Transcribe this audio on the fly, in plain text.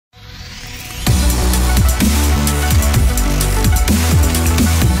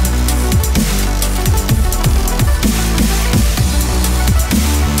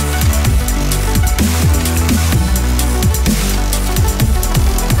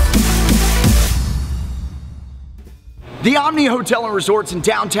The Omni Hotel and Resorts in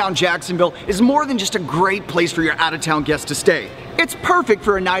downtown Jacksonville is more than just a great place for your out-of-town guests to stay. It's perfect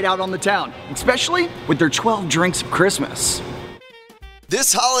for a night out on the town, especially with their 12 drinks of Christmas.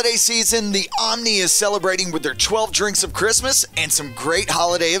 This holiday season, the Omni is celebrating with their 12 drinks of Christmas and some great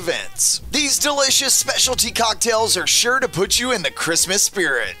holiday events. These delicious specialty cocktails are sure to put you in the Christmas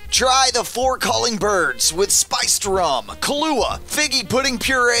spirit. Try the 4 Calling Birds with spiced rum, Kahlua, figgy pudding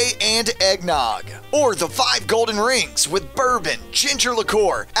puree, and eggnog. Or the 5 Golden Rings with bourbon, ginger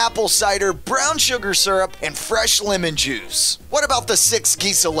liqueur, apple cider, brown sugar syrup, and fresh lemon juice. What about the 6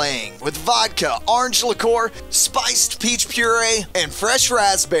 Geese a-laying with vodka, orange liqueur, spiced peach puree, and fresh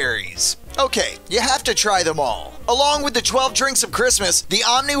raspberries? Okay, you have to try them all. Along with the 12 drinks of Christmas, the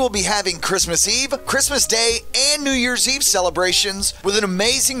Omni will be having Christmas Eve, Christmas Day, and New Year's Eve celebrations with an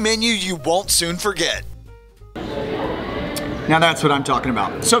amazing menu you won't soon forget. Now that's what I'm talking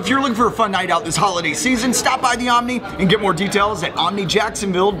about. So if you're looking for a fun night out this holiday season, stop by the Omni and get more details at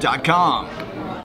omnijacksonville.com.